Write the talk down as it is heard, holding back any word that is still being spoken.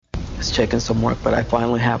It's taken some work, but I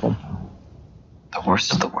finally have them. The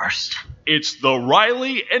worst of the worst. It's the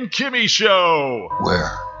Riley and Kimmy Show. Where?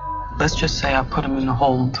 Let's just say I put them in the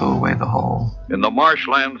hole and threw away the hole. In the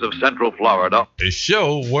marshlands of Central Florida. A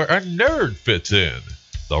show where a nerd fits in.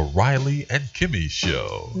 The Riley and Kimmy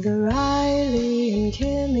Show. The Riley and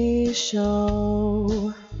Kimmy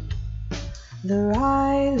Show. The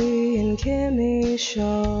Riley and Kimmy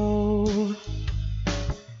Show.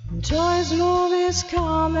 Toys, movies,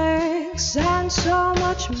 comics, and so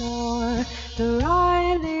much more. The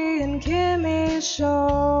Riley and Kimmy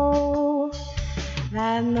Show.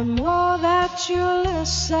 And the more that you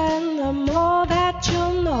listen, the more that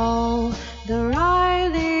you'll know. The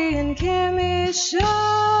Riley and Kimmy Show.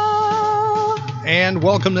 And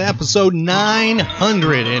welcome to episode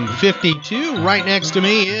 952. Right next to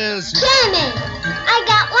me is... Kimmy! I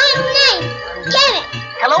got one name. Kimmy!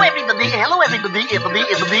 Hello, everybody.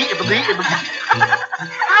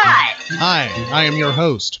 Hi. Hi, I am your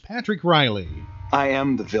host, Patrick Riley. I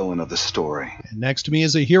am the villain of the story. And next to me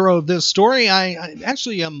is a hero of this story. I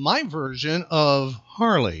actually am my version of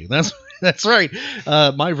Harley. That's right.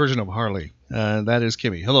 My version of Harley. That is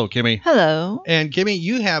Kimmy. Hello, Kimmy. Hello. And Kimmy,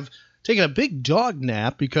 you have taken a big dog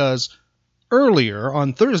nap because earlier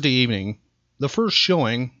on Thursday evening, the first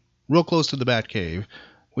showing, real close to the Batcave,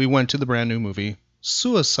 we went to the brand new movie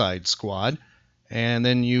Suicide Squad, and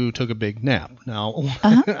then you took a big nap. Now,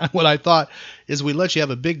 what I thought is we'd let you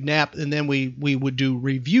have a big nap, and then we would do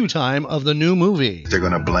review time of the new movie. They're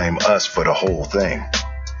going to blame us for the whole thing.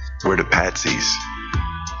 We're the patsies.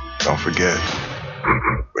 Don't forget,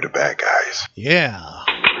 we're the bad guys. Yeah.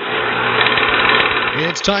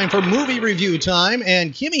 It's time for movie review time,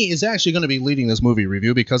 and Kimmy is actually going to be leading this movie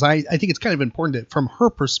review because I think it's kind of important from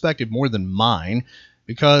her perspective more than mine,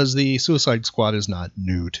 because the Suicide Squad is not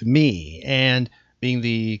new to me. And being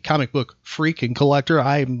the comic book freak and collector,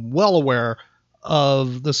 I'm well aware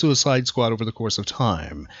of the Suicide Squad over the course of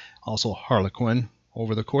time. Also Harlequin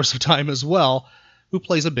over the course of time as well, who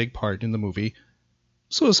plays a big part in the movie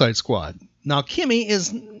Suicide Squad. Now, Kimmy,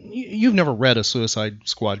 you've never read a Suicide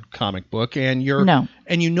Squad comic book, and No.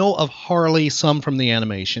 And you know of Harley, some from the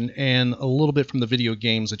animation, and a little bit from the video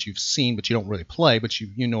games that you've seen, but you don't really play, but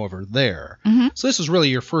you know of her there. Mm-hmm. So this is really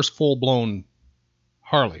your first full-blown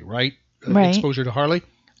Harley, right? Right. Exposure to Harley,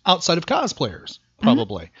 outside of cosplayers,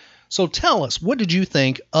 probably. Mm-hmm. So tell us, what did you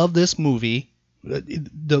think of this movie?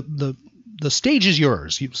 The stage is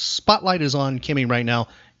yours. Spotlight is on Kimmy right now.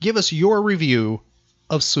 Give us your review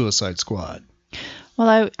of Suicide Squad.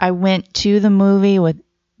 Well, I went to the movie with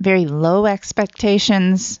very low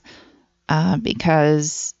expectations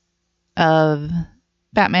because of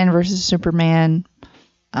Batman versus Superman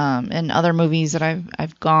and other movies that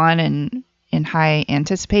I've gone and in high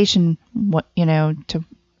anticipation, to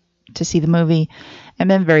see the movie, and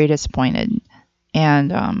been very disappointed.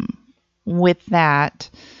 And with that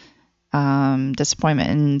disappointment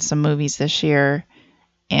in some movies this year,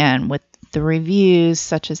 and with the reviews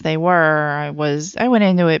such as they were, I went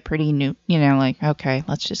into it pretty new, like, okay,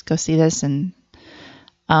 let's just go see this. And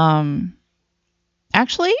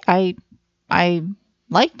actually I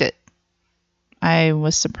liked it. I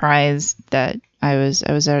was surprised that I was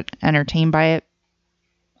entertained by it.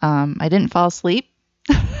 I didn't fall asleep.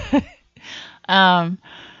 It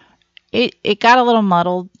got a little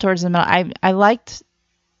muddled towards the middle. I liked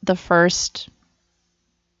the first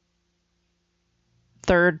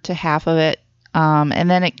third to half of it, and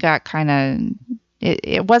then it got kind of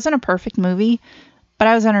it wasn't a perfect movie, but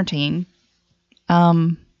I was entertained.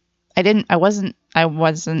 I wasn't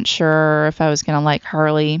sure if I was gonna like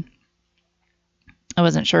Harley. I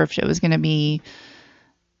wasn't sure if it was gonna be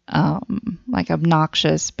like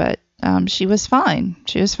obnoxious, but she was fine.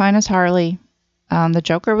 She was fine as Harley. The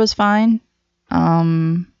Joker was fine.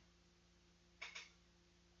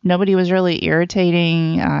 Nobody was really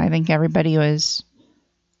irritating. I think everybody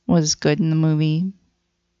was good in the movie.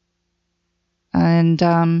 And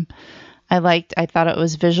I thought it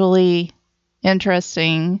was visually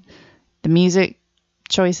interesting. The music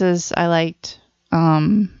choices I liked.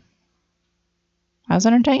 I was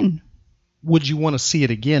entertained. Would you want to see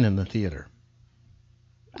it again in the theater?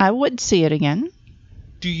 I would see it again.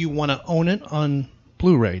 Do you want to own it on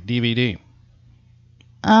Blu-ray, DVD?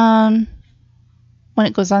 When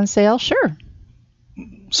it goes on sale, sure.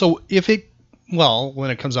 So when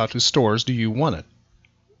it comes out to stores, do you want it?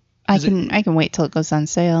 I can wait till it goes on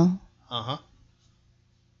sale. Uh-huh.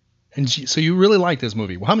 And so you really like this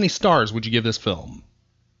movie. How many stars would you give this film?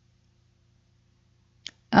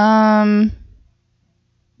 Well,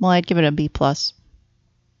 I'd give it a B+.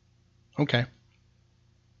 Okay.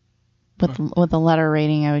 With a letter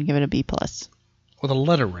rating, I would give it a B+. With a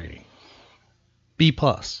letter rating. B+.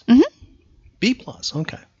 Mm-hmm. B+,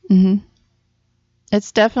 okay. Mm-hmm.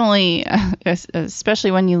 It's definitely,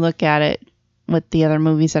 especially when you look at it with the other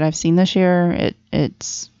movies that I've seen this year,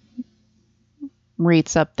 it's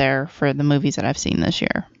rates up there for the movies that I've seen this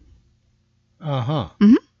year. Uh-huh.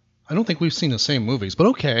 Mm-hmm. I don't think we've seen the same movies, but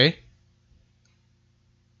okay.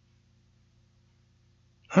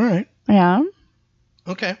 All right. Yeah.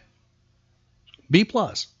 Okay. B+.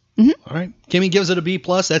 Mm-hmm. All right. Kimmy gives it a B+.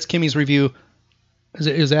 That's Kimmy's review.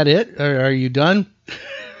 Is that it? Are you done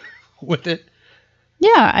with it?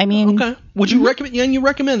 Yeah, I mean... Okay. Would you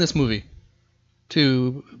recommend this movie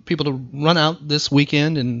to people to run out this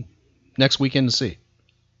weekend and next weekend to see?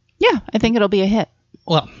 Yeah, I think it'll be a hit.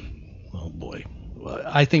 Well, oh boy.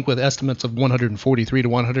 I think with estimates of 143 to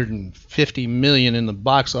 150 million in the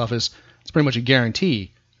box office, it's pretty much a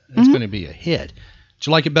guarantee it's going to be a hit. Did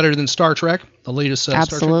you like it better than Star Trek, the latest Star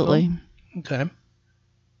Trek film? Absolutely. Okay.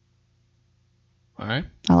 All right.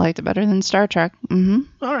 I liked it better than Star Trek. Mm-hmm.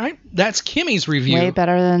 All right. That's Kimmy's review. Way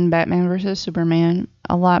better than Batman vs. Superman.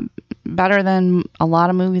 A lot better than a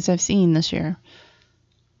lot of movies I've seen this year.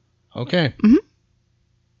 Okay. Mm-hmm.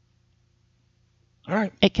 All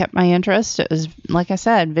right. It kept my interest. It was, like I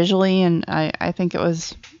said, visually, and I think it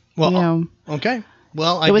was, okay.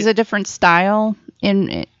 Well, it was a different style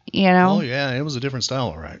in, Oh, yeah, it was a different style,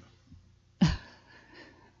 all right.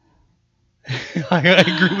 I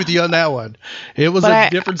agree with you on that one. It was a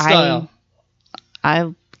different style.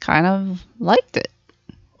 I kind of liked it.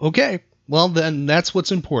 Okay. Well, then that's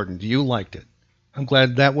what's important. You liked it. I'm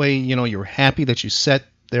glad that way, you're happy that you sat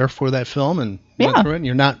there for that film and went through it, and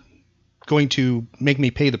you're not going to make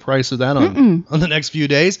me pay the price of that on the next few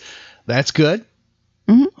days. That's good.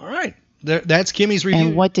 Mm-hmm. All right. That's Kimmy's review.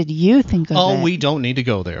 And what did you think of it? Oh, we don't need to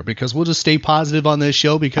go there because we'll just stay positive on this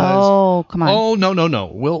show because... Oh, come on. Oh,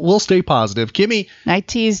 no. We'll stay positive. Kimmy... I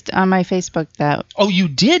teased on my Facebook that... Oh, you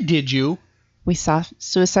did you? We saw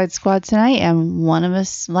Suicide Squad tonight, and one of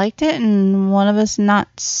us liked it, and one of us not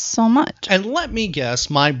so much. And let me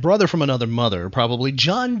guess, my brother from another mother, probably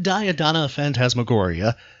John Diadana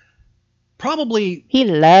Phantasmagoria, probably... He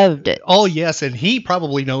loved it. Oh, yes, and he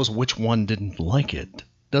probably knows which one didn't like it.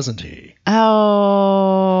 Doesn't he?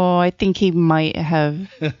 Oh, I think he might have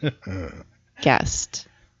guessed.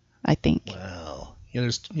 I think. Well,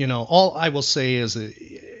 all I will say is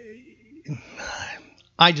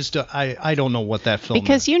I don't know what that film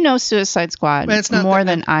because is. Suicide Squad more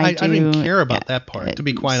than I do. I don't even care about that part, to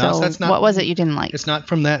be quite honest. That's not, what was it you didn't like? It's not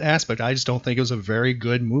from that aspect. I just don't think it was a very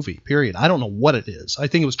good movie, period. I don't know what it is. I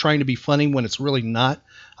think it was trying to be funny when it's really not.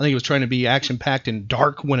 I think it was trying to be action-packed and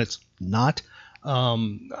dark when it's not.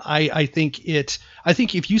 I think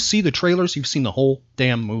if you see the trailers, you've seen the whole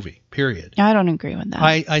damn movie, period. I don't agree with that.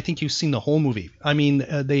 I think you've seen the whole movie. I mean,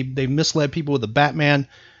 they misled people with the Batman,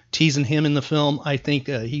 teasing him in the film. I think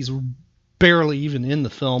he's barely even in the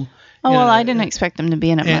film. Oh, well, I didn't expect him to be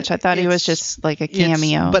in it much. I thought he was just like a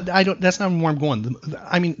cameo. But that's not where I'm going.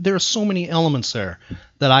 I mean, there are so many elements there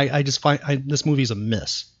that I just find this movie's a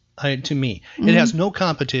miss. To me, it has no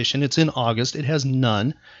competition. It's in August. It has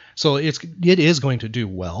none. So it is going to do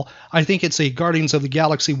well. I think it's a Guardians of the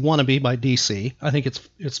Galaxy wannabe by DC. I think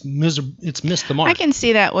it's missed the mark. I can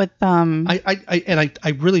see that with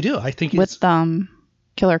I really do. I think with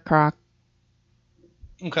Killer Croc.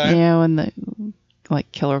 Okay. And the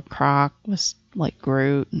Killer Croc was like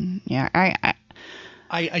Groot, and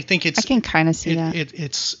I think it's. I can kind of see that.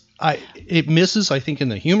 It misses, I think, in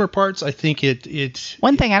the humor parts. I think it.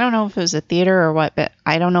 One thing, I don't know if it was a theater or what, but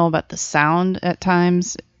I don't know about the sound at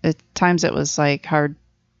times. At times it was like hard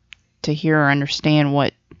to hear or understand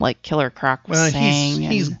what like Killer Croc was saying.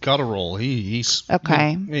 He's guttural. He's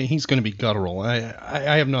okay. He's going to be guttural. I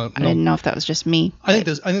have no. I didn't know if that was just me. I think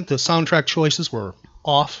the soundtrack choices were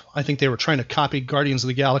off. I think they were trying to copy Guardians of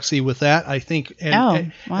the Galaxy with that. I think.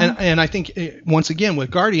 And I think once again with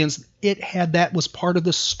Guardians, that was part of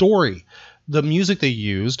the story. The music they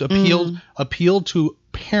used appealed to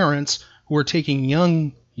parents who were taking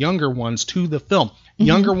younger ones to the film. Mm-hmm.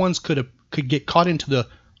 Younger ones could get caught into the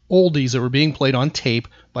oldies that were being played on tape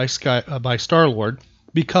by Star-Lord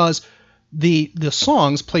because the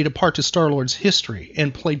songs played a part to Star-Lord's history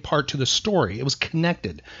and played part to the story. It was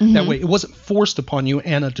connected that way. It wasn't forced upon you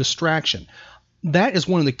and a distraction. That is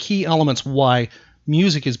one of the key elements why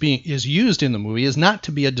music is used in the movie, is not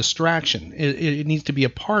to be a distraction. It needs to be a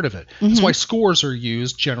part of it. That's why scores are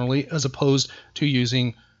used generally as opposed to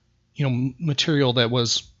using material that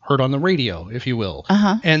was heard on the radio, if you will.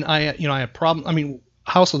 And I have problem. I mean,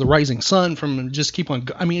 House of the Rising Sun from Just Keep On.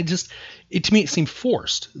 I mean, to me it seemed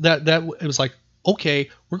forced. That it was like, okay,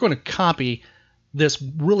 we're going to copy this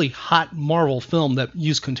really hot Marvel film that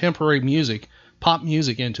used contemporary music pop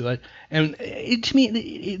music into it, and to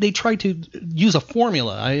me, they tried to use a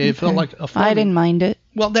formula. It felt like a formula. I didn't mind it.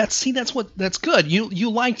 Well, that's good. You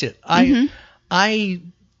liked it.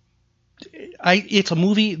 It's a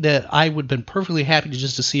movie that I would have been perfectly happy to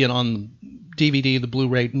see it on DVD, the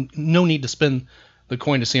Blu-ray. No need to spend the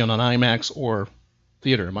coin to see it on IMAX or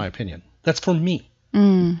theater, in my opinion. That's for me.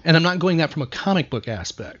 And I'm not going that from a comic book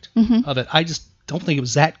aspect of it. I just don't think it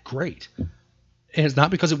was that great. And it's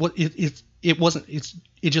not because it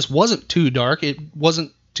just wasn't too dark. It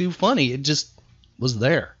wasn't too funny. It just was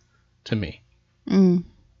there to me. I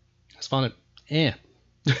just found it,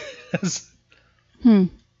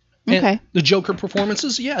 Okay. The Joker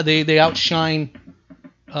performances, they outshine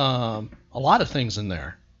a lot of things in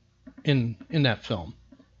there, in that film.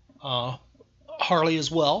 Harley as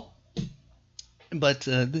well, but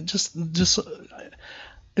just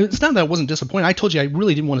it's not that I wasn't disappointed. I told you I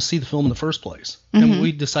really didn't want to see the film in the first place, and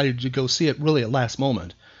we decided to go see it really at last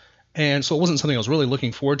moment, and so it wasn't something I was really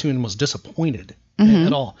looking forward to and was disappointed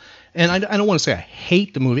at all. And I don't want to say I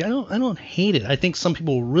hate the movie. I don't hate it. I think some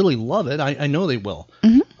people will really love it. I know they will.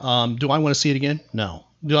 Do I want to see it again? No.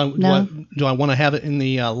 Do I want to have it in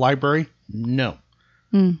the library? No.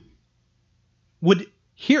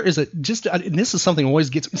 Here is and this is something always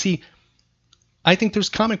gets. See, I think there's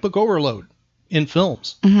comic book overload in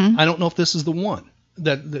films. I don't know if this is the one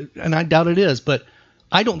and I doubt it is, but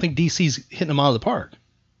I don't think DC's hitting them out of the park.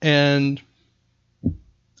 And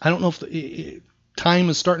I don't know if time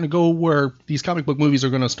is starting to go where these comic book movies are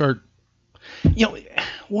going to start.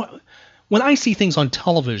 When I see things on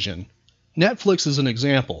television, Netflix is an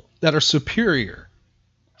example that are superior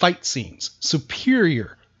fight scenes,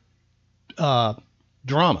 superior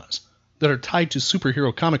dramas that are tied to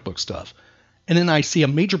superhero comic book stuff. And then I see a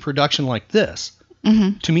major production like this,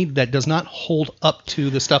 to me, that does not hold up to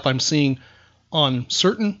the stuff I'm seeing on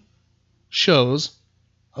certain shows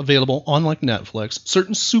available on like Netflix,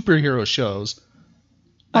 certain superhero shows.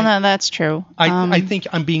 Well, no, that's true. I think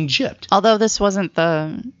I'm being gypped. Although this wasn't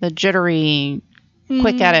the jittery,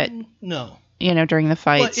 quick edit. No. During the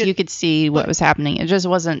fights, you could see what was happening. It just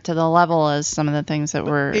wasn't to the level as some of the things that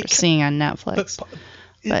we're seeing on Netflix.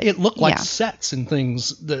 But it looked like sets and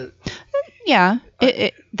things. That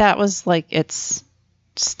was like its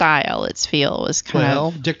style, its feel was kind of.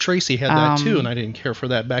 Well, Dick Tracy had that too, and I didn't care for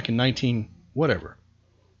that back in 19 whatever.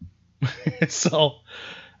 So.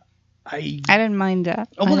 I didn't mind that.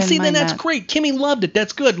 Oh, well, see, then that's great. Kimmy loved it.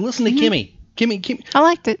 That's good. Listen to Kimmy. Kimmy. I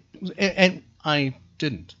liked it. And I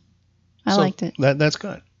didn't. I liked it. That's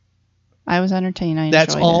good. I was entertained.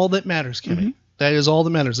 That's all that matters, Kimmy. That is all that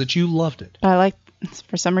matters, that you loved it. But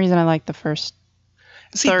for some reason, I liked the first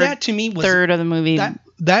that to me was third of the movie.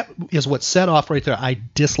 That is what set off right there. I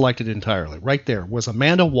disliked it entirely. Right there was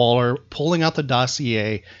Amanda Waller pulling out the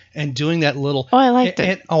dossier and doing that little. Oh, I liked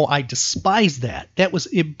it. I despised that.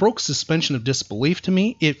 It broke suspension of disbelief to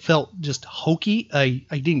me. It felt just hokey. I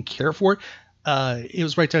didn't care for it. It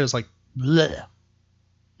was right there. It was like, bleh.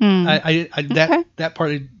 That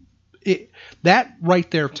part. That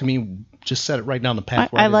right there to me just set it right down the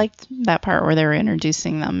path. I liked that part where they were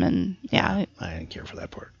introducing them, and I didn't care for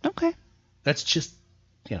that part. Okay. That's just,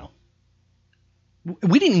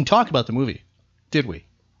 we didn't even talk about the movie, did we?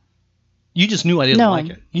 You just knew I didn't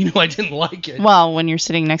like it. You knew I didn't like it. Well, when you're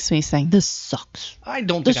sitting next to me saying, this sucks. I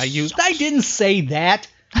don't think I didn't say that.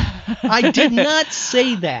 I did not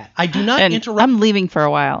say that. I do not interrupt. I'm leaving for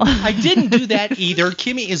a while. I didn't do that either.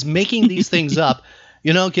 Kimmy is making these things up.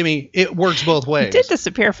 Kimmy, it works both ways. You did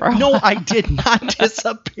disappear for a while. No, I did not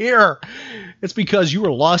disappear. It's because you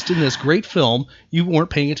were lost in this great film. You weren't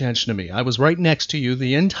paying attention to me. I was right next to you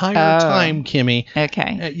the entire time, Kimmy.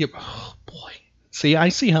 Okay. Oh, boy. See, I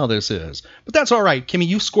see how this is. But that's all right, Kimmy.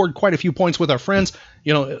 You scored quite a few points with our friends.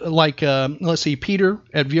 Let's see, Peter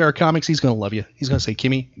at VR Comics. He's going to love you. He's going to say,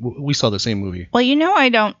 Kimmy, we saw the same movie. Well, I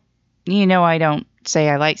don't say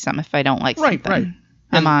I like something if I don't like something. Right.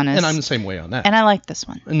 I'm honest. And I'm the same way on that. And I like this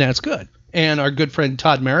one. And that's good. And our good friend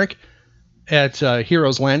Todd Merrick at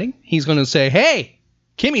Heroes Landing, he's going to say, hey,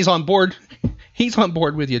 Kimmy's on board. He's on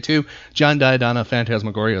board with you too. John Diadana,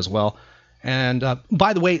 Phantasmagoria as well. And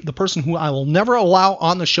by the way, the person who I will never allow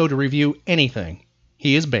on the show to review anything,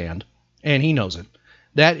 he is banned, and he knows it.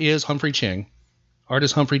 That is Humphrey Ching,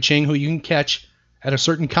 artist Humphrey Ching, who you can catch at a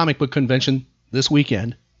certain comic book convention this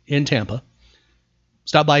weekend in Tampa.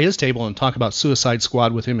 Stop by his table and talk about Suicide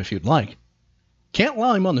Squad with him if you'd like. Can't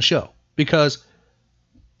allow him on the show because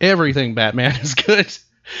everything Batman is good.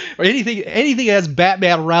 Or anything that has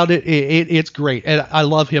Batman around it, it's great. And I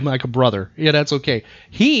love him like a brother. Yeah, that's okay.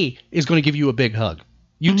 He is going to give you a big hug.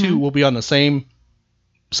 You two will be on the same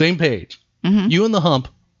page. You and the hump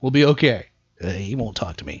will be okay. he won't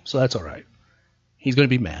talk to me, so that's all right. He's going to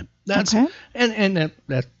be mad. That's okay. And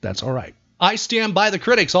that's all right. I stand by the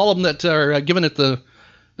critics, all of them that are giving it the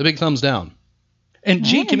big thumbs down. And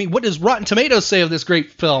gee, Kimmy, what does Rotten Tomatoes say of this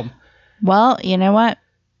great film? Well, you know what?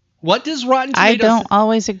 What does Rotten Tomatoes I don't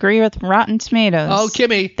always agree with Rotten Tomatoes. Oh,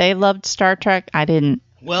 Kimmy. They loved Star Trek. I didn't.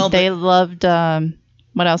 Well, they loved,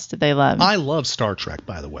 what else did they love? I love Star Trek,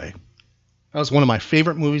 by the way. That was one of my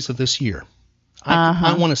favorite movies of this year.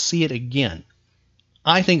 I want to see it again.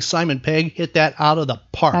 I think Simon Pegg hit that out of the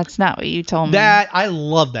park. That's not what you told me. I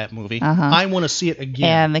love that movie. I want to see it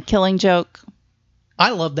again. And The Killing Joke.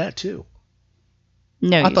 I love that too.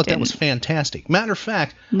 No, I thought that was fantastic. Matter of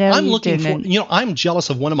fact, I'm looking for. I'm jealous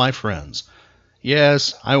of one of my friends.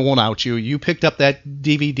 Yes, I won't out you. You picked up that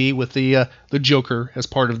DVD with the Joker as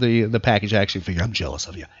part of the package action figure. I'm jealous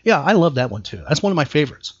of you. Yeah, I love that one too. That's one of my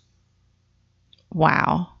favorites.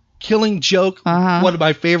 Wow. Killing Joke, one of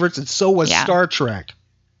my favorites, and so was Star Trek.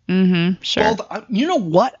 Mm-hmm, sure. Well, you know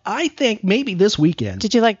what? I think maybe this weekend.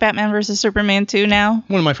 Did you like Batman vs. Superman 2 now?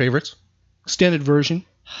 One of my favorites. Extended version.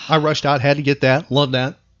 I rushed out, had to get that. Love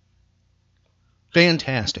that.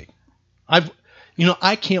 Fantastic.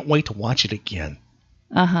 I can't wait to watch it again.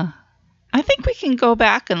 I think we can go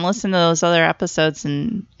back and listen to those other episodes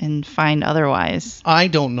and find otherwise. I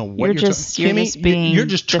don't know what you're just being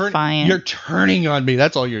defiant. You're turning on me.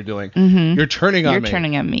 That's all you're doing. Mm-hmm. You're turning on me. You're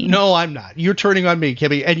turning on me. No, I'm not. You're turning on me,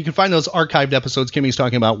 Kimmy. And you can find those archived episodes Kimmy's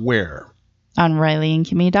talking about where? On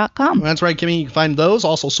RileyandKimmy.com. That's right, Kimmy. You can find those.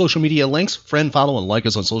 Also, social media links. Friend, follow, and like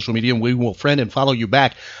us on social media, and we will friend and follow you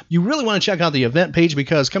back. You really want to check out the event page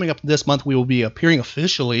because coming up this month, we will be appearing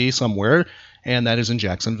officially somewhere, and that is in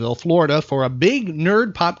Jacksonville, Florida, for a big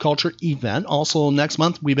nerd pop culture event. Also, next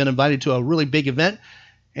month, we've been invited to a really big event,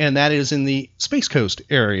 and that is in the Space Coast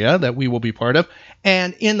area that we will be part of.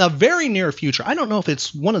 And in the very near future, I don't know if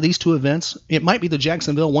it's one of these two events. It might be the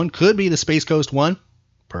Jacksonville one, could be the Space Coast one.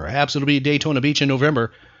 Perhaps it'll be Daytona Beach in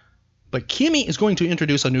November. But Kimmy is going to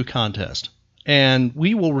introduce a new contest, and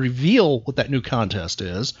we will reveal what that new contest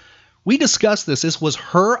is. We discussed this. This was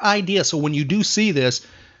her idea. So when you do see this,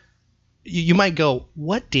 you might go,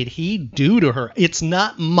 what did he do to her? It's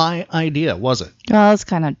not my idea, was it? Well, I was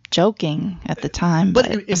kind of joking at the time.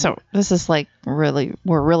 But so this is like we're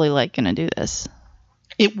really like going to do this.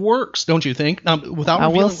 It works, don't you think?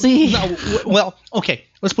 We'll see. Well, okay,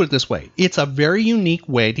 let's put it this way. It's a very unique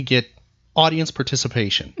way to get audience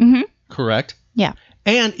participation, correct? Yeah.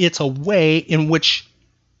 And it's a way in which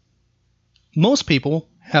most people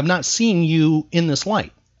have not seen you in this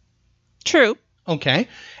light. True. Okay.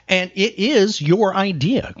 And it is your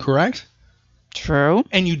idea, correct? True.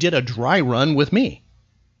 And you did a dry run with me.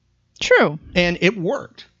 True. And it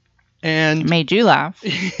worked. And it made you laugh.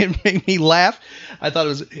 It made me laugh. I thought it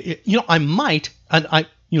was, I might,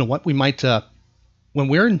 you know what, we might, when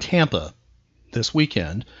we're in Tampa this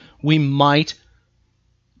weekend, we might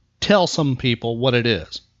tell some people what it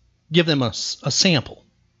is. Give them a sample.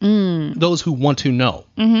 Those who want to know.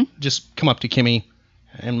 Just come up to Kimmy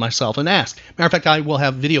and myself and ask. Matter of fact, I will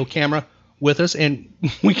have video camera with us, and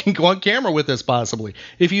we can go on camera with us possibly,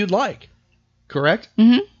 if you'd like. Correct?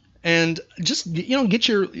 And just, get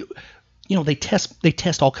your, they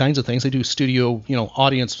test all kinds of things. They do studio,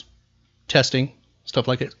 audience testing, stuff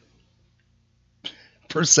like that.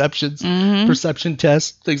 Perception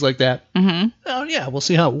tests, things like that. Oh, yeah, we'll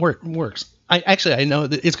see how it works. I know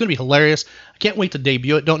that it's going to be hilarious. I can't wait to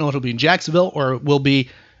debut it. Don't know if it'll be in Jacksonville or it will be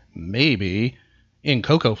maybe in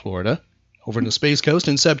Cocoa, Florida, over in the Space Coast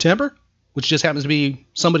in September, which just happens to be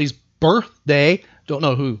somebody's birthday. Don't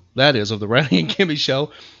know who that is of the Riley and Kimmy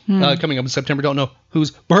Show coming up in September. Don't know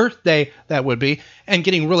whose birthday that would be. And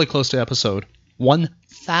getting really close to episode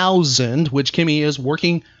 1000, which Kimmy is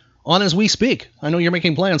working on as we speak. I know you're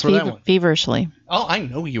making plans for that one. Feverishly. Oh, I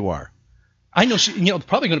know you are. I know she,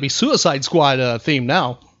 probably going to be Suicide Squad theme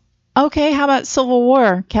now. Okay, how about Civil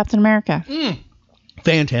War, Captain America?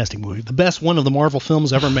 Fantastic movie. The best one of the Marvel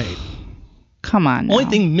films ever made. Come on now. Only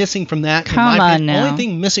thing missing from that, only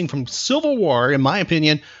thing missing from Civil War, in my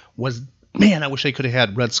opinion, was, man, I wish they could have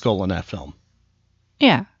had Red Skull in that film.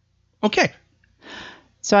 Yeah. Okay.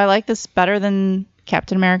 So I like this better than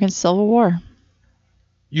Captain America's Civil War.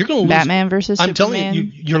 You're going to lose. Batman versus Superman. I'm telling you,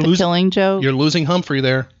 you're losing. Killing Joke. You're losing Humphrey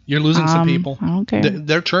there. You're losing some people. I don't care.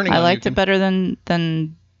 They're turning on you. I liked it better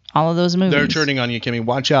than all of those movies. They're turning on you, Kimmy.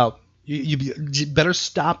 Watch out. You better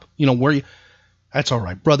stop, where you... That's all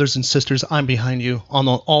right. Brothers and sisters, I'm behind you on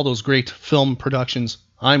all those great film productions.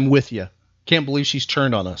 I'm with you. Can't believe she's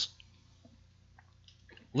turned on us.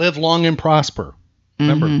 Live long and prosper.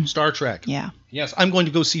 Remember, Star Trek. Yeah. Yes, I'm going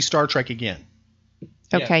to go see Star Trek again.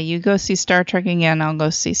 Okay, you go see Star Trek again. I'll go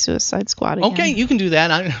see Suicide Squad again. Okay, you can do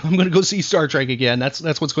that. I'm going to go see Star Trek again.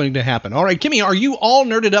 That's what's going to happen. All right, Kimmy, are you all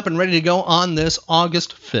nerded up and ready to go on this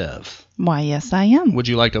August 5th? Why, yes, I am. Would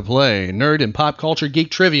you like to play Nerd and Pop Culture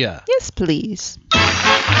Geek Trivia? Yes, please.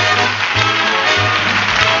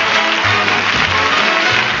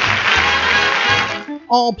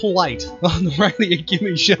 All polite on the Riley and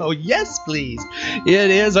Kimmy Show. Yes, please.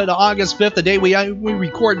 It is on August 5th, the day we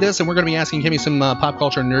record this, and we're going to be asking Kimmy some pop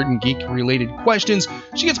culture, nerd, and geek-related questions.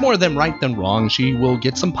 She gets more of them right than wrong. She will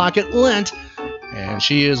get some pocket lint, and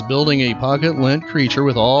she is building a pocket lint creature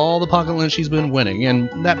with all the pocket lint she's been winning.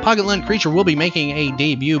 And that pocket lint creature will be making a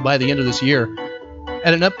debut by the end of this year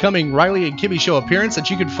at an upcoming Riley and Kimmy Show appearance that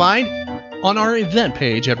you can find on our event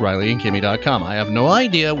page at RileyandKimmy.com. I have no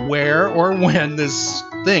idea where or when this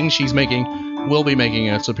thing she's making will be making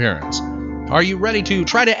its appearance. Are you ready to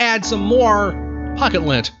try to add some more pocket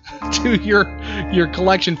lint to your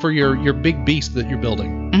collection for your big beast that you're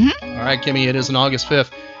building? Mm-hmm. All right, Kimmy, it is on August 5th.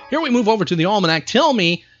 Here we move over to the Almanac.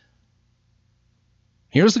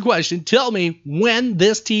 Here's the question. Tell me when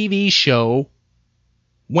this TV show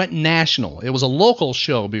went national. It was a local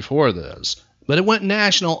show before this, but it went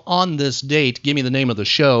national on this date. Give me the name of the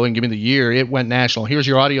show and give me the year it went national. Here's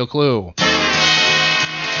your audio clue.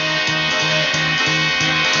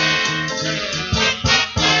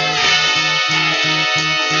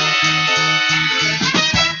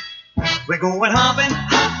 We're going hopping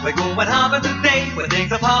today, where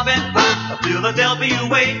things are popping, a Philadelphia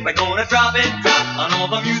way. We're gonna drop on all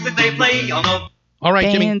the music they play on the... All right,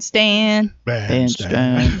 Kimmy.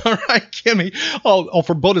 Bandstand. All right, Kimmy. Oh,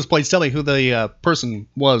 for bonus points, tell me who the person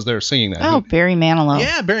was there singing that. Oh, Barry Manilow.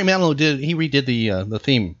 Yeah, Barry Manilow he redid the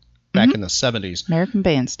theme back in the 70s. American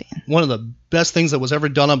Bandstand. One of the best things that was ever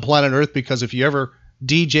done on planet Earth, because if you ever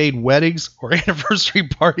DJ'd weddings or anniversary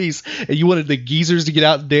parties and you wanted the geezers to get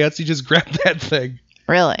out and dance, you just grabbed that thing.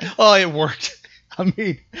 Really? Oh, it worked. I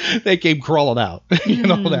mean, they came crawling out. You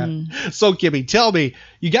know that. So, Kimmy, tell me,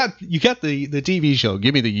 you got the TV show.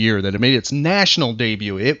 Give me the year that it made its national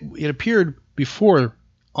debut. It appeared before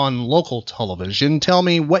on local television. Tell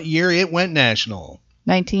me what year it went national.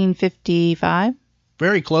 1955.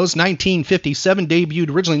 Very close. 1957, debuted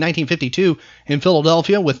originally 1952 in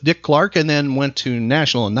Philadelphia with Dick Clark, and then went to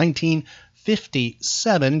national in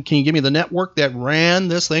 1957. Can you give me the network that ran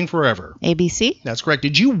this thing forever? ABC. That's correct.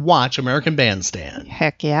 Did you watch American Bandstand?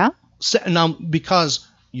 Heck yeah. Now, because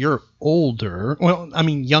you're older,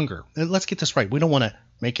 younger. Let's get this right. We don't want to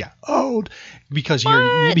make you old because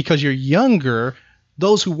you're younger.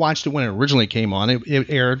 Those who watched it when it originally came on, it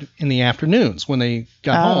aired in the afternoons when they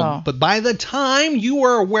got home. But by the time you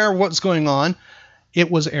were aware of what's going on, it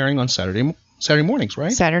was airing on Saturday mornings,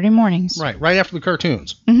 right? Saturday mornings. Right after the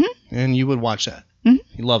cartoons. Mm-hmm. And you would watch that. Mm-hmm.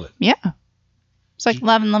 You love it. Yeah. It's like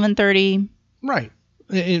 11:30. Right.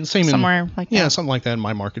 Somewhere like that. Yeah, something like that in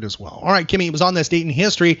my market as well. All right, Kimmy, it was on this date in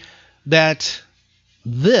history that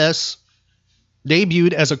this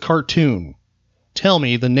debuted as a cartoon. Tell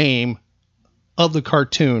me the name of the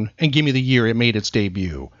cartoon and give me the year it made its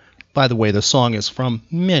debut. By the way, the song is from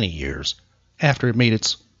many years after it made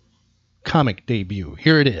its comic debut.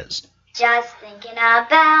 Here it is. Just thinking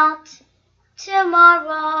about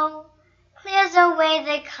tomorrow clears away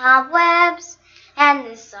the cobwebs and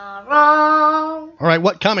the sorrow. All right,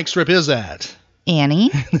 what comic strip is that? Annie.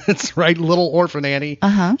 That's right, Little Orphan Annie.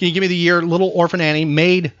 Uh-huh. Can you give me the year Little Orphan Annie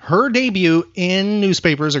made her debut in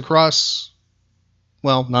newspapers across,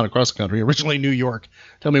 well, not across the country, originally New York.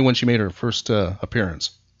 Tell me when she made her first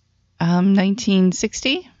appearance.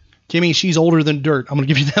 1960. Kimmy, she's older than dirt. I'm going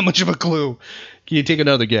to give you that much of a clue. Can you take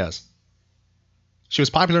another guess? She was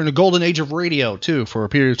popular in the golden age of radio, too, for a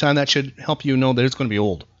period of time. That should help you know that it's going to be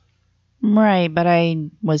old. Right, but I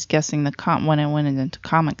was guessing when it went into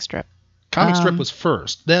comic strip. Comic strip was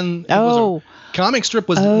first. Then comic strip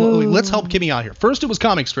was... Let's help Kimmy out here. First it was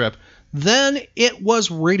comic strip. Then it was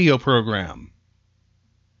radio program.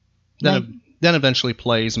 Then eventually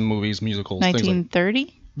plays and movies, musicals, 1930? Things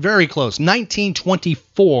like that. Very close.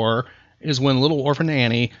 1924 is when Little Orphan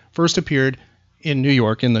Annie first appeared in New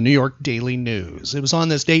York in the New York Daily News. It was on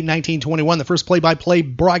this date, 1921, the first play-by-play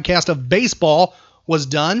broadcast of baseball was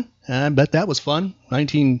done. I bet that was fun.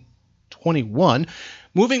 1921.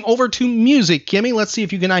 Moving over to music, Kimmy, let's see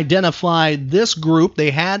if you can identify this group. They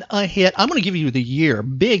had a hit. I'm going to give you the year.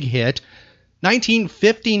 Big hit.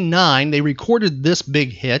 1959, they recorded this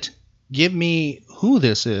big hit. Give me who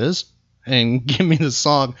this is and give me the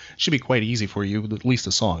song. Should be quite easy for you, at least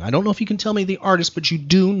the song. I don't know if you can tell me the artist, but you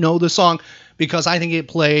do know the song because I think it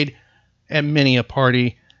played at many a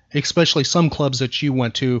party, especially some clubs that you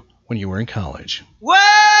went to when you were in college. Well,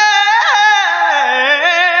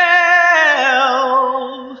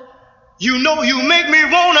 You know you make me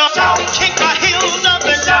wanna kick my heels up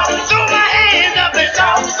and throw my hands up and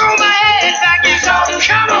throw my head back and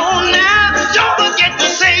come on now, don't forget to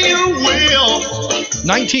say you will.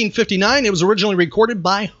 1959, it was originally recorded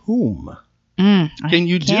by whom? Can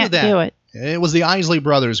you do that? Do it. It was the Isley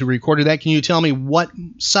Brothers who recorded that. Can you tell me what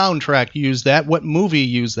soundtrack used that? What movie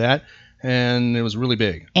used that? And it was really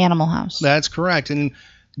big. Animal House. That's correct. And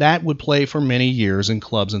that would play for many years in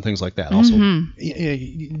clubs and things like that. Also,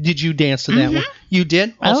 did you dance to that one? You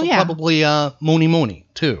did? Also, probably Moni Moni,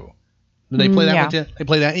 too. Did they play that one too? They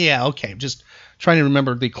play that? Yeah, okay. Just trying to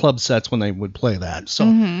remember the club sets when they would play that. So,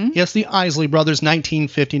 yes, the Isley Brothers,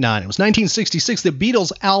 1959. It was 1966. The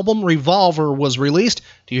Beatles album Revolver was released.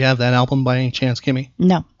 Do you have that album by any chance, Kimmy?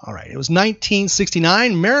 No. All right. It was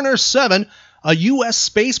 1969. Mariner 7, a U.S.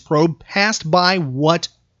 space probe passed by what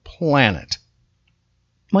planet?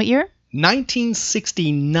 What year?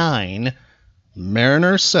 1969.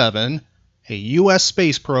 Mariner 7, a U.S.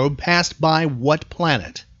 space probe passed by what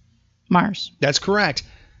planet? Mars. That's correct.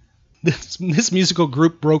 This musical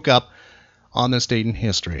group broke up on this date in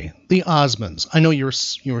history. The Osmonds. I know you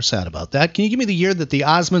were sad about that. Can you give me the year that the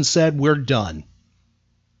Osmonds said we're done?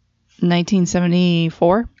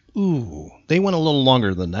 1974. Ooh, they went a little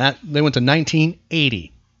longer than that. They went to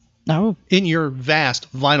 1980. Oh. In your vast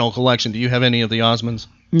vinyl collection, do you have any of the Osmonds?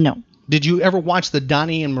 No. Did you ever watch the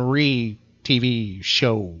Donnie and Marie TV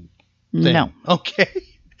show thing? No. Okay.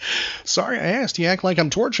 Sorry I asked. You act like I'm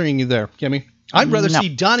torturing you there, Kimmy. I'd rather see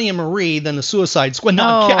Donnie and Marie than the Suicide Squad. No,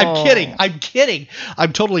 I'm kidding.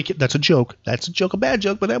 I'm totally kidding. That's a joke. A bad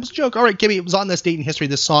joke, but that was a joke. All right, Kimmy, it was on this date in history.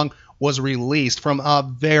 This song was released from a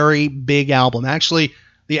very big album. Actually,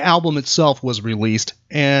 the album itself was released,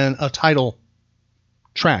 and a title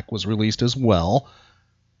track was released as well.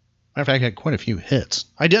 Matter of fact, it had quite a few hits.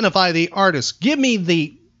 Identify the artist. Give me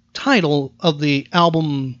the title of the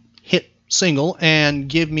album hit single and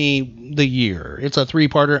give me the year. It's a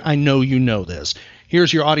three-parter. I know you know this.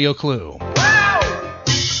 Here's your audio clue.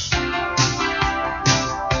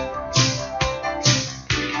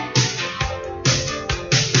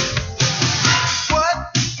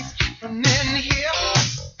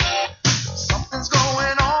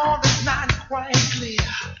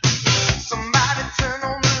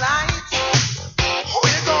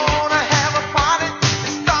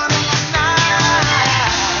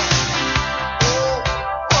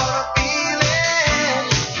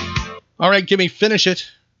 All right, Kimmy, finish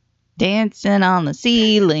it. Dancing on the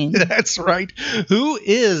Ceiling. That's right. Who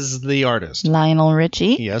is the artist? Lionel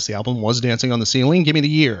Richie. Yes, the album was Dancing on the Ceiling. Give me the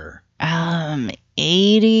year.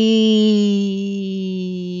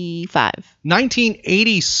 85.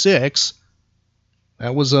 1986.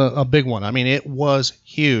 That was a big one. I mean, it was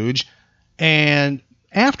huge. And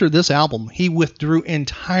after this album, he withdrew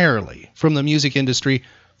entirely from the music industry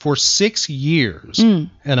for 6 years, and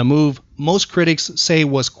a move most critics say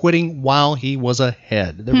was quitting while he was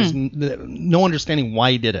ahead. There was no understanding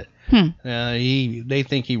why he did it. They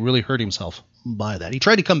think he really hurt himself by that. He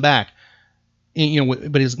tried to come back,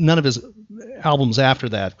 but none of his albums after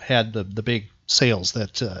that had the big sales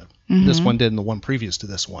that this one did and the one previous to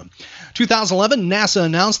this one. 2011, NASA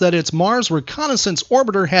announced that its Mars Reconnaissance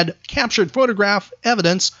Orbiter had captured photograph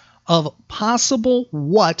evidence of possible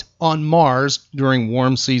what on Mars during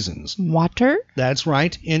warm seasons? Water? That's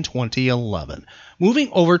right, in 2011.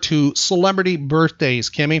 Moving over to celebrity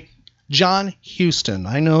birthdays, Kimmy. John Huston.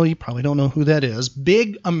 I know you probably don't know who that is.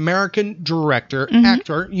 Big American director,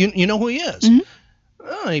 actor. You know who he is.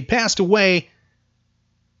 He passed away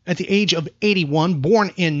at the age of 81,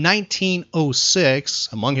 born in 1906.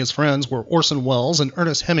 Among his friends were Orson Welles and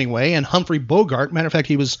Ernest Hemingway and Humphrey Bogart. Matter of fact,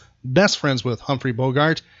 he was best friends with Humphrey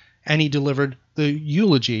Bogart, and he delivered the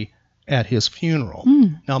eulogy at his funeral.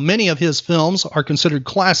 Now, many of his films are considered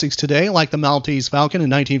classics today, like The Maltese Falcon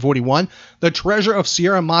in 1941, The Treasure of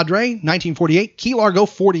Sierra Madre, 1948, Key Largo,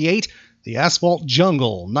 48, The Asphalt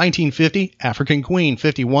Jungle, 1950, African Queen,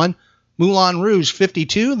 51, Moulin Rouge,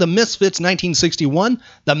 52, The Misfits, 1961,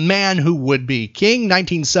 The Man Who Would Be King,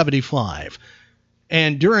 1975.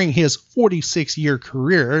 And during his 46-year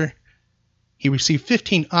career, he received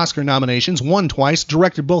 15 Oscar nominations, won twice,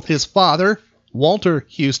 directed both his father, Walter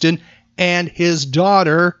Huston, and his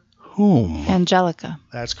daughter, whom? Angelica.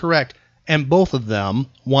 That's correct. And both of them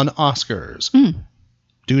won Oscars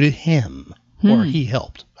due to him, or he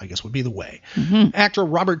helped, I guess would be the way. Actor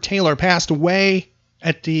Robert Taylor passed away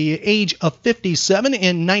at the age of 57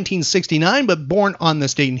 in 1969, but born on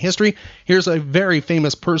this date in history. Here's a very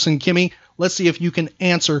famous person, Kimmy. Let's see if you can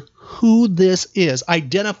answer who this is.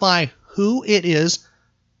 Identify who it is.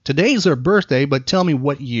 Today's their birthday, but tell me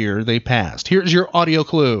what year they passed. Here's your audio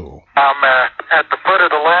clue. I'm at the foot of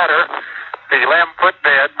the ladder, limb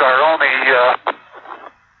footbeds are only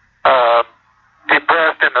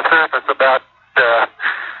depressed in the surface about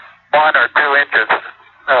 1 or 2 inches,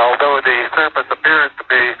 although the surface appears to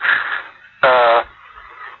be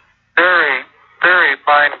very, very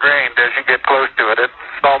fine-grained as you get close to it. It's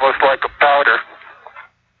almost like a powder.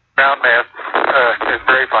 Ground mass is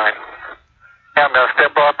very fine. Yeah, I'm going to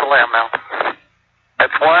step off the limb now.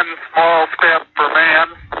 That's one small step for man,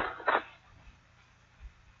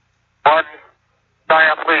 one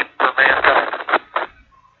giant leap for mankind.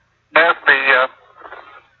 As the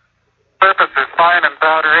surface is fine and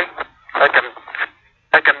powdery, I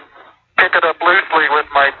can pick it up loosely with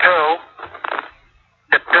my toe.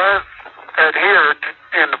 It does adhere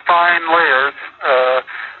in fine layers,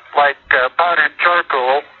 like powdered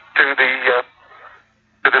charcoal, to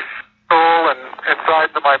the sole and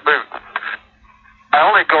sides of my boot. I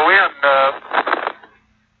only go in a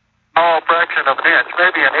small fraction of an inch,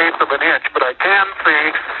 maybe an eighth of an inch, but I can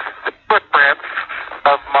see the footprints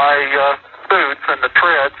of my boots and the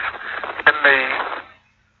treads in the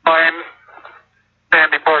fine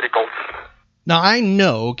sandy particles. Now, I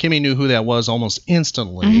know Kimmy knew who that was almost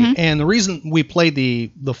instantly, and the reason we played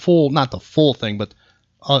the full, not the full thing, but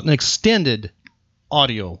an extended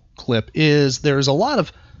audio clip is there's a lot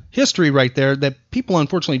of history right there that people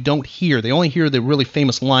unfortunately don't hear. They only hear the really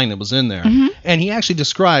famous line that was in there. And he actually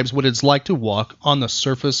describes what it's like to walk on the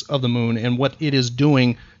surface of the moon and what it is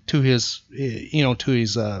doing to his,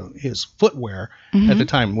 his footwear at the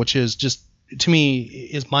time, which is just, to me,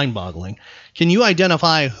 is mind-boggling. Can you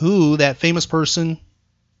identify who that famous person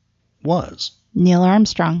was? Neil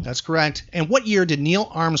Armstrong. That's correct. And what year did Neil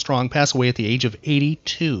Armstrong pass away at the age of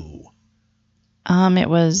 82? It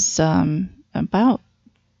was about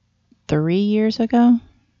 3 years ago.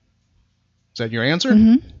 Is that your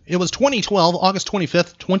answer? It was 2012, August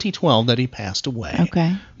 25th, 2012, that he passed away.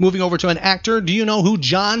 Okay. Moving over to an actor, do you know who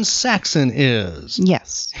John Saxon is?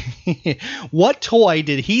 Yes. What toy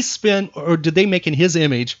did he spin, or did they make in his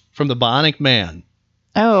image from the Bionic Man?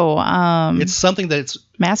 Oh, it's something that's...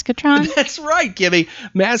 Maskatron? That's right, Kimmy.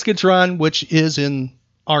 Maskatron, which is in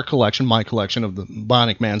our collection, my collection of the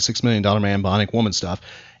Bionic Man, $6 Million Man, Bionic Woman stuff.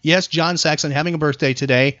 Yes, John Saxon having a birthday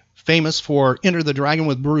today. Famous for Enter the Dragon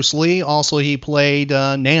with Bruce Lee. Also, he played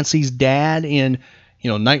Nancy's dad in,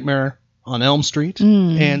 Nightmare on Elm Street.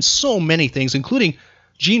 And so many things, including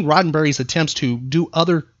Gene Roddenberry's attempts to do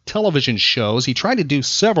other television shows. He tried to do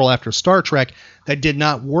several after Star Trek that did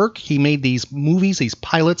not work. He made these movies, these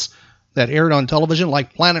pilots that aired on television,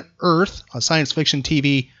 like Planet Earth, a science fiction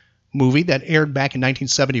TV movie that aired back in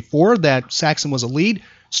 1974 that Saxon was a lead.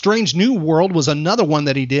 Strange New World was another one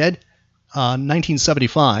that he did.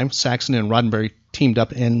 1975, Saxon and Roddenberry teamed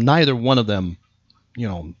up, and neither one of them,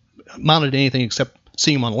 amounted to anything except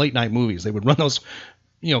seeing them on late night movies. They would run those,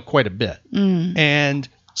 quite a bit. And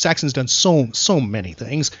Saxon's done so many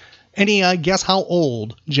things. Any guess how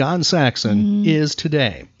old John Saxon is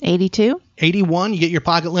today? 82? 81. You get your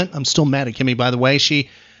pocket lint. I'm still mad at Kimmy, by the way. She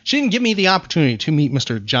didn't give me the opportunity to meet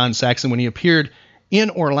Mr. John Saxon when he appeared in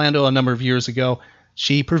Orlando a number of years ago.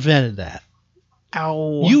 She prevented that.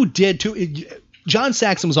 Ow. You did too. John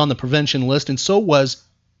Saxon was on the prevention list, and so was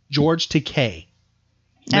George Takei.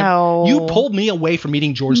 No. You pulled me away from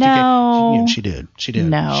meeting George No. Takei. Yeah, she did.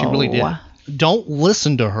 No. She really did. Don't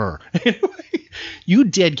listen to her. You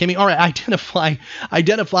did, Kimmy. All right,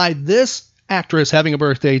 identify this actress having a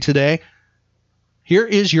birthday today. Here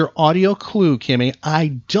is your audio clue, Kimmy. I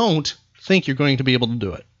don't think you're going to be able to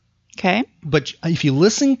do it. Okay. But if you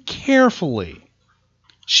listen carefully,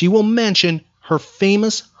 she will mention her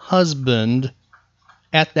famous husband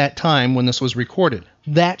at that time when this was recorded.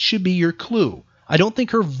 That should be your clue. I don't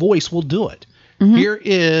think her voice will do it. Here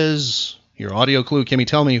is your audio clue. Kimmy,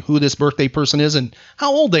 tell me who this birthday person is and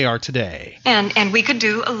how old they are today. And we could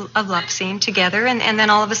do a love scene together, and then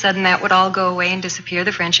all of a sudden that would all go away and disappear,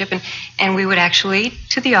 the friendship, and we would actually,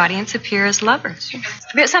 to the audience, appear as lovers.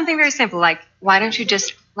 Something very simple, like, why don't you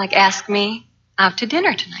just, ask me out to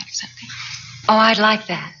dinner tonight or something? Oh, I'd like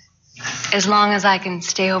that. As long as I can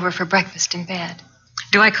stay over for breakfast in bed.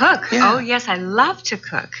 Do I cook? Yeah. Oh, yes, I love to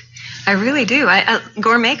cook. I really do.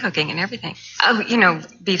 Gourmet cooking and everything.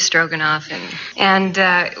 Beef stroganoff and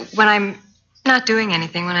when I'm not doing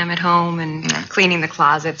anything, when I'm at home and cleaning the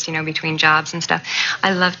closets, between jobs and stuff,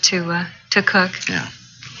 I love to cook. Yeah.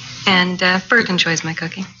 And Bert enjoys my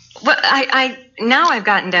cooking. Well, now I've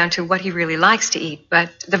gotten down to what he really likes to eat, but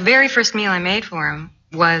the very first meal I made for him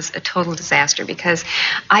was a total disaster because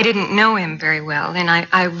I didn't know him very well, and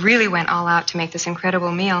I really went all out to make this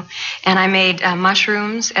incredible meal. And I made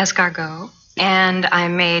mushrooms escargot, and I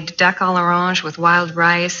made duck à l'orange with wild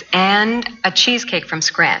rice, and a cheesecake from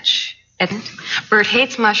scratch. Bert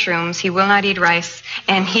hates mushrooms. He will not eat rice.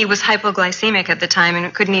 And he was hypoglycemic at the time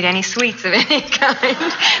and couldn't eat any sweets of any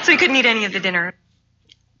kind. So he couldn't eat any of the dinner.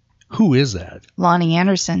 Who is that? Lonnie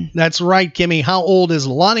Anderson. That's right, Kimmy. How old is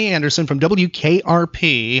Lonnie Anderson from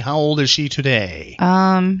WKRP? How old is she today?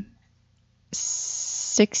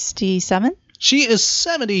 67. She is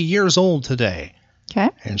 70 years old today. Okay.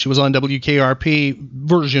 And she was on WKRP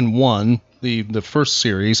version 1, the first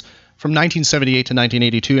series, from 1978 to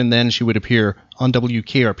 1982, and then she would appear on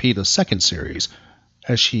WKRP, the second series,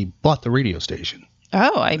 as she bought the radio station.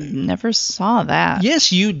 Oh, I never saw that.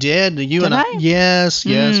 Yes, you did. Did I? Yes.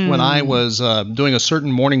 When I was doing a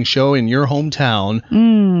certain morning show in your hometown,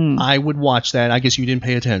 I would watch that. I guess you didn't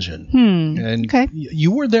pay attention. And okay.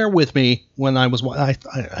 You were there with me when I was. I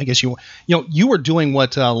guess you were doing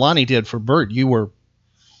what Lonnie did for Bert. You were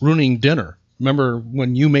ruining dinner. Remember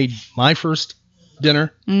when you made my first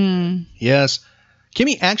dinner? Yes.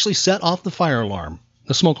 Kimmy actually set off the fire alarm,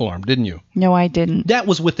 the smoke alarm, didn't you? No, I didn't. That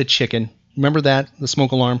was with the chicken. Remember that? The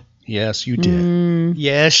smoke alarm? Yes, you did.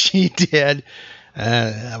 Yes, she did.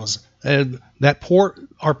 That was our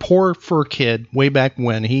poor fur kid way back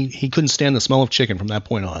when. He couldn't stand the smell of chicken from that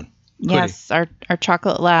point on. Yes, our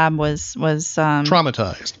chocolate lab was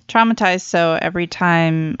traumatized. So every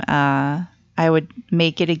time I would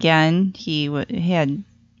make it again, he had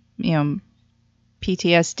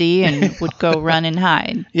PTSD and would go run and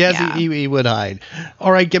hide. Yes, yeah. he would hide.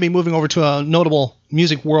 All right, Gibby, moving over to a notable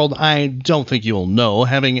music world I don't think you'll know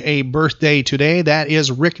having a birthday today. That is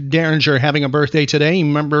Rick Derringer having a birthday today. You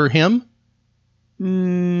remember him?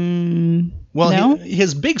 Well, no.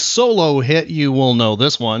 His big solo hit, you will know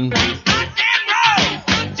this one.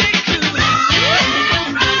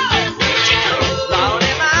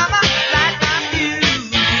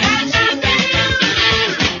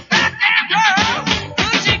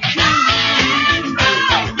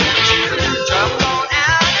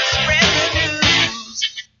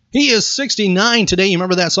 He is 69 today. You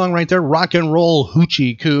remember that song right there? Rock and Roll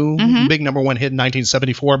Hoochie Coo. Big number one hit in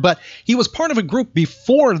 1974. But he was part of a group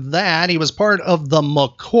before that. He was part of the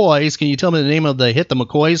McCoys. Can you tell me the name of the hit the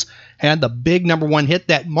McCoys had? The big number one hit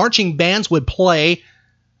that marching bands would play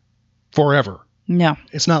forever. No.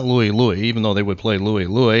 It's not Louie Louie, even though they would play Louie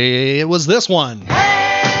Louie. It was this one.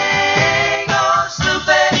 Hang on,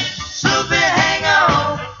 Snoopy, Snoopy, hang on.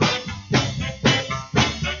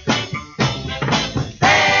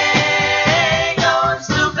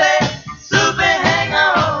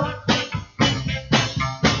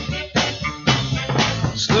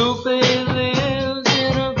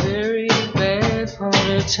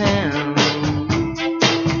 Town.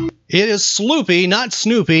 It is Sloopy, not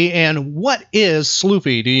Snoopy. And what is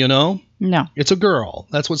Sloopy? Do you know? No. It's a girl.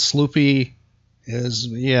 That's what Sloopy is.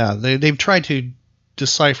 Yeah, they've tried to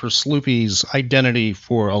decipher Sloopy's identity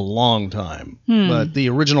for a long time. But the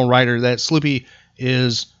original writer, that Sloopy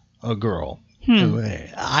is a girl.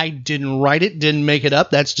 I didn't write it, didn't make it up.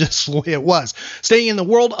 That's just the way it was. Staying in the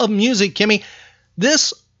world of music, Kimmy,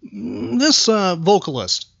 this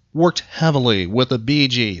vocalist worked heavily with the Bee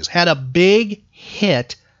Gees, had a big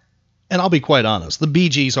hit, and I'll be quite honest, the Bee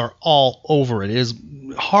Gees are all over it. It is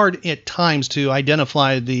hard at times to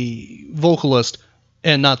identify the vocalist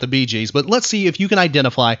and not the Bee Gees, but let's see if you can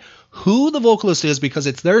identify who the vocalist is because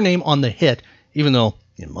it's their name on the hit, even though,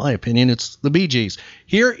 in my opinion, it's the Bee Gees.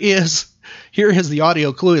 Here is the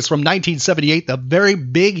audio clue. It's from 1978, the very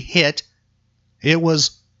big hit. It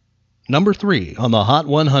was number 3 on the Hot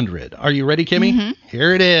 100. Are you ready, Kimmy?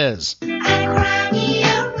 Here it is. I cry me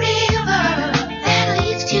a river that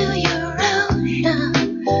leads to your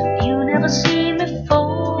ocean. You never see me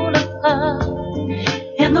fall apart.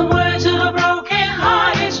 In the words of a broken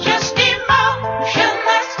heart, it's just emotion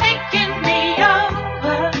that's taking me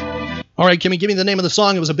over. All right, Kimmy, give me the name of the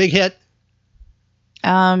song. It was a big hit.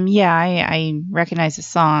 Yeah, I recognize the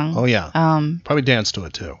song. Oh, yeah. Probably danced to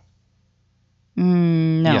it, too.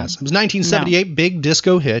 No. Yes, it was 1978, big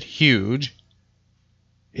disco hit, huge.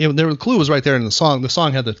 The clue was right there in the song. The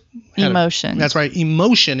song had Emotion. That's right.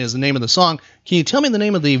 Emotion is the name of the song. Can you tell me the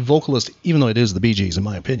name of the vocalist, even though it is the Bee Gees, in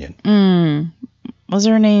my opinion? Was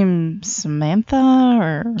her name Samantha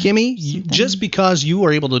or Kimmy, something? just because you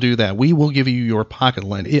were able to do that, we will give you your pocket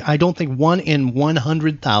land. I don't think 1 in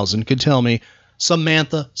 100,000 could tell me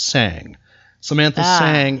Samantha Sang. Samantha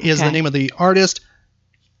Sang is the name of the artist.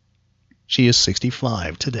 She is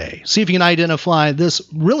 65 today. See if you can identify this.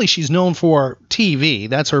 Really, she's known for TV.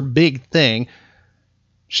 That's her big thing.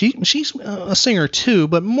 She's a singer too,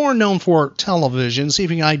 but more known for television. See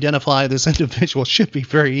if you can identify this individual. Should be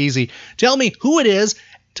very easy. Tell me who it is.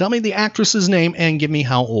 Tell me the actress's name and give me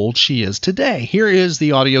how old she is today. Here is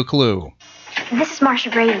the audio clue. This is Marsha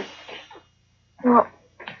Brady. Well,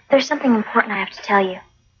 there's something important I have to tell you.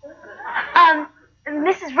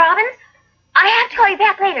 Mrs. Robbins, I have to call you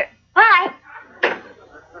back later. Bye.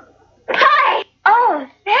 Bye. Oh,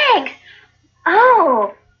 thanks.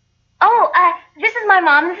 This is my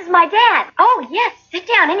mom, this is my dad. Oh, yes, sit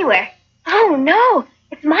down anywhere. Oh, no,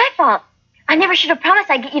 it's my fault. I never should have promised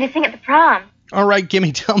I'd get you to sing at the prom. All right,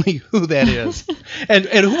 Kimmy, tell me who that is. and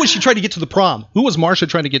who was she trying to get to the prom? Who was Marcia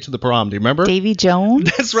trying to get to the prom? Do you remember? Davy Jones?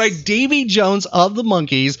 That's right, Davy Jones of the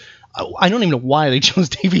Monkees. I don't even know why they chose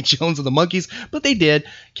Davy Jones of the Monkees, but they did.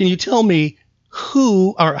 Can you tell me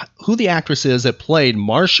who the actress is that played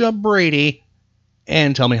Marcia Brady,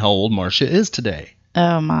 and tell me how old Marcia is today?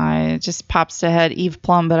 Oh my, it just pops to head Eve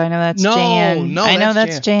Plum, but I know that's Jan. No, I know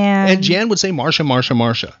that's Jan. And Jan would say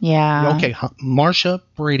Marcia. Yeah. Okay, Marcia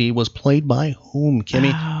Brady was played by whom,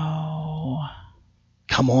 Kimmy? Oh.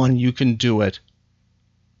 Come on, you can do it.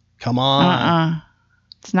 Come on.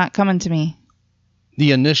 It's not coming to me.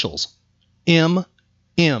 The initials.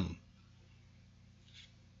 M.M.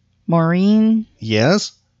 Maureen?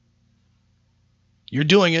 Yes. You're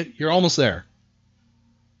doing it. You're almost there.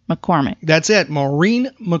 McCormick. That's it. Maureen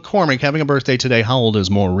McCormick having a birthday today. How old is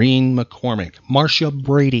Maureen McCormick? Marcia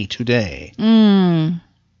Brady today.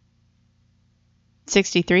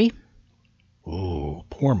 63. Ooh,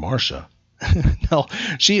 poor Marcia. No,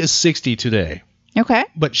 she is 60 today. Okay.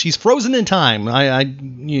 But she's frozen in time.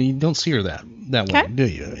 You don't see her that way, do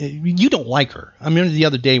you? You don't like her. I remember the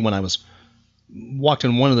other day when I walked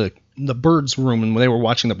in one of the birds' room and they were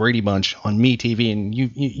watching the Brady Bunch on MeTV, and you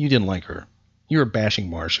didn't like her. You were bashing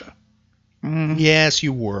Marcia. Yes,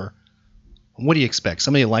 you were. What do you expect?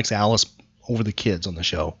 Somebody likes Alice over the kids on the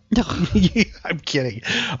show. I'm kidding.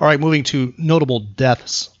 All right, moving to notable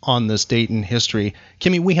deaths on this date in history.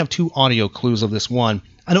 Kimmy, we have 2 audio clues of this one.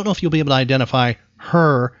 I don't know if you'll be able to identify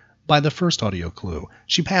her by the first audio clue.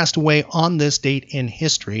 She passed away on this date in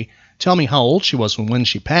history. Tell me how old she was when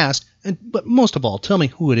she passed, but most of all, tell me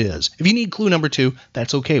who it is. If you need clue number 2,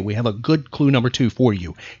 that's okay. We have a good clue number 2 for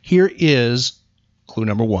you. Here is clue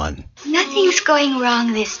number 1. Nothing's going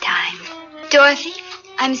wrong this time. Dorothy,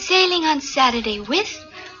 I'm sailing on Saturday with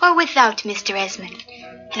or without Mr. Esmond,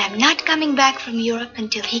 and I'm not coming back from Europe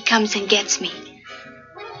until he comes and gets me.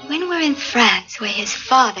 When we're in France, where his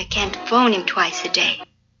father can't phone him twice a day.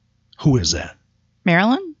 Who is that?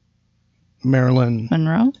 Marilyn? Marilyn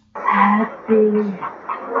Monroe? Happy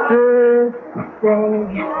birthday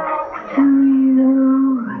to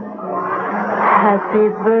you. Happy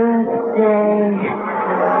birthday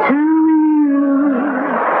to you.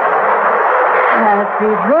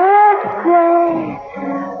 Happy birthday,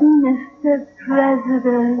 Mr.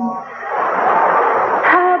 President.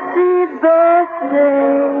 Happy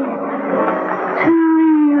birthday to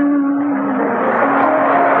you.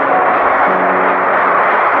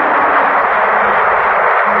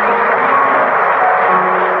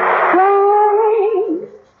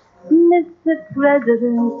 Mr.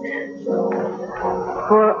 President,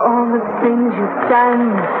 for all the things you've done,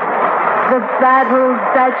 the battles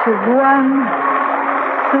that you've won,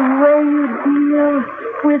 the way you deal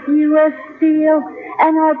with U.S. Steel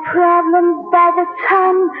and our problems by the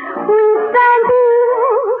ton. We thank you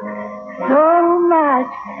so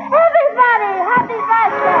much. Everybody, happy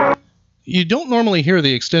birthday! You don't normally hear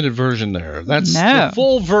the extended version there. That's No. the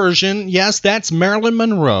full version. Yes, that's Marilyn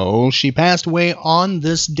Monroe. She passed away on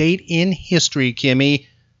this date in history, Kimmy.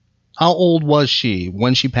 How old was she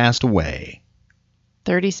when she passed away?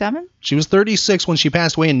 37? She was 36 when she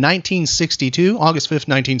passed away in 1962, August 5th,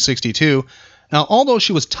 1962. Now, although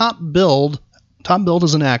she was top billed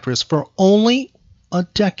as an actress for only a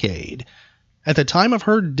decade, at the time of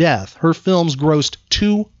her death, her films grossed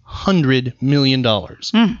 $200 million.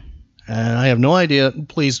 And I have no idea.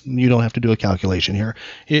 Please, you don't have to do a calculation here.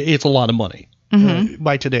 It's a lot of money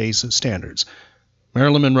by today's standards.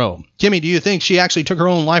 Marilyn Monroe. Kimmy, do you think she actually took her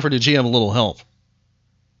own life, or did she have a little help?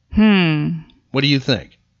 What do you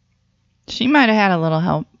think? She might have had a little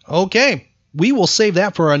help. Okay. We will save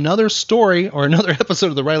that for another story or another episode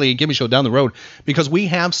of the Riley and Kimmy Show down the road, because we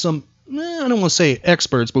have some, I don't want to say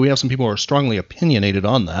experts, but we have some people who are strongly opinionated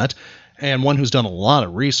on that, and one who's done a lot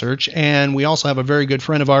of research. And we also have a very good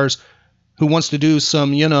friend of ours who wants to do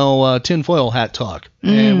some, tinfoil hat talk.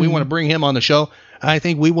 And we want to bring him on the show. I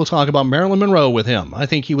think we will talk about Marilyn Monroe with him. I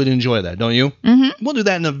think he would enjoy that, don't you? We'll do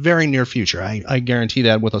that in the very near future. I guarantee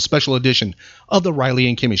that, with a special edition of the Riley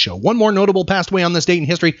and Kimmy Show. One more notable passed away on this date in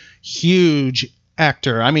history. Huge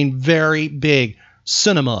actor. I mean, very big.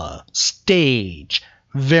 Cinema, stage,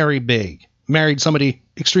 very big. Married somebody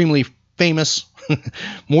extremely famous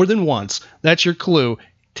more than once. That's your clue.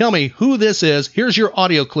 Tell me who this is. Here's your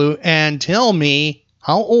audio clue, and tell me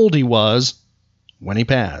how old he was when he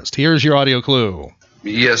passed. Here's your audio clue.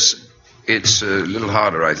 Yes, it's a little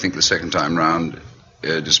harder, I think, the second time round,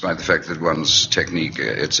 despite the fact that one's technique,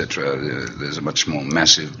 etc., there's a much more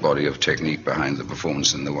massive body of technique behind the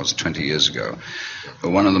performance than there was 20 years ago.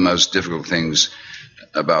 But one of the most difficult things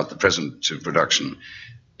about the present production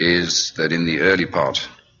is that in the early part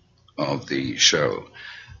of the show,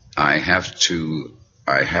 I have to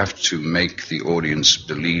make the audience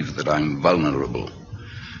believe that I'm vulnerable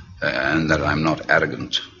and that I'm not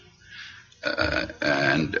arrogant.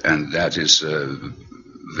 And that is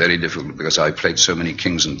very difficult because I've played so many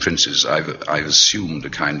kings and princes. I've assumed a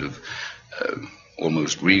kind of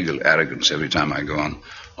almost regal arrogance every time I go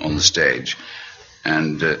on the stage.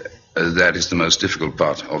 And that is the most difficult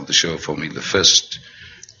part of the show for me. The first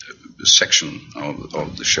section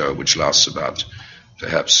of the show, which lasts about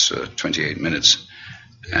perhaps 28 minutes.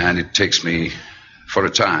 And it takes me, for a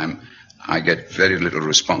time, I get very little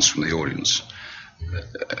response from the audience.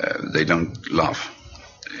 They don't laugh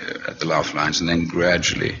at the laugh lines, and then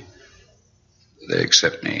gradually they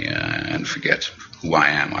accept me and forget who I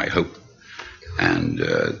am, I hope. And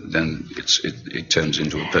then it turns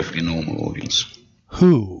into a perfectly normal audience.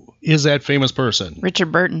 Who is that famous person?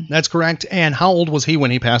 Richard Burton. That's correct. And how old was he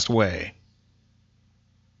when he passed away?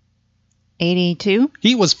 82?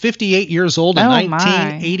 He was 58 years old in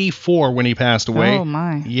 1984 when he passed away. Oh,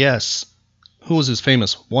 my. Yes. Who was his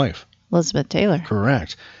famous wife? Elizabeth Taylor.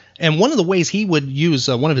 Correct. And one of the ways he would use,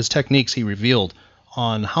 one of his techniques he revealed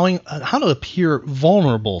on how to appear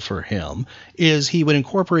vulnerable for him is he would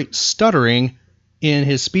incorporate stuttering in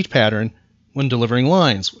his speech pattern when delivering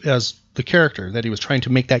lines as the character, that he was trying to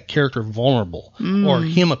make that character vulnerable or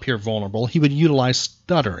him appear vulnerable. He would utilize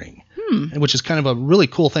stuttering, which is kind of a really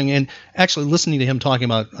cool thing. And actually listening to him talking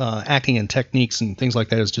about acting and techniques and things like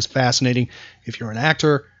that is just fascinating. If you're an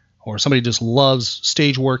actor or somebody just loves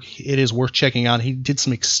stage work, it is worth checking out. He did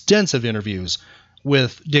some extensive interviews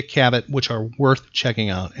with Dick Cavett, which are worth checking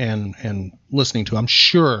out and listening to. I'm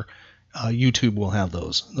sure YouTube will have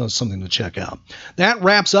those. That's something to check out. That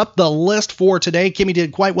wraps up the list for today. Kimmy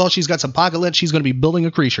did quite well. She's got some pocket lint. She's going to be building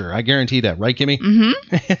a creature. I guarantee that. Right, Kimmy?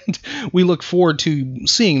 Mm-hmm. And we look forward to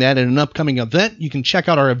seeing that at an upcoming event. You can check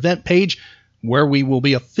out our event page where we will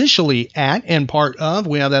be officially at and part of.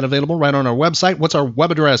 We have that available right on our website. What's our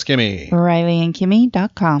web address, Kimmy?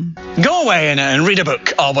 RileyandKimmy.com. Go away and read a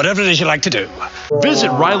book or whatever it is you like to do.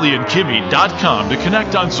 Visit RileyandKimmy.com to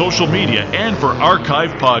connect on social media and for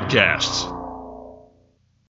archive podcasts.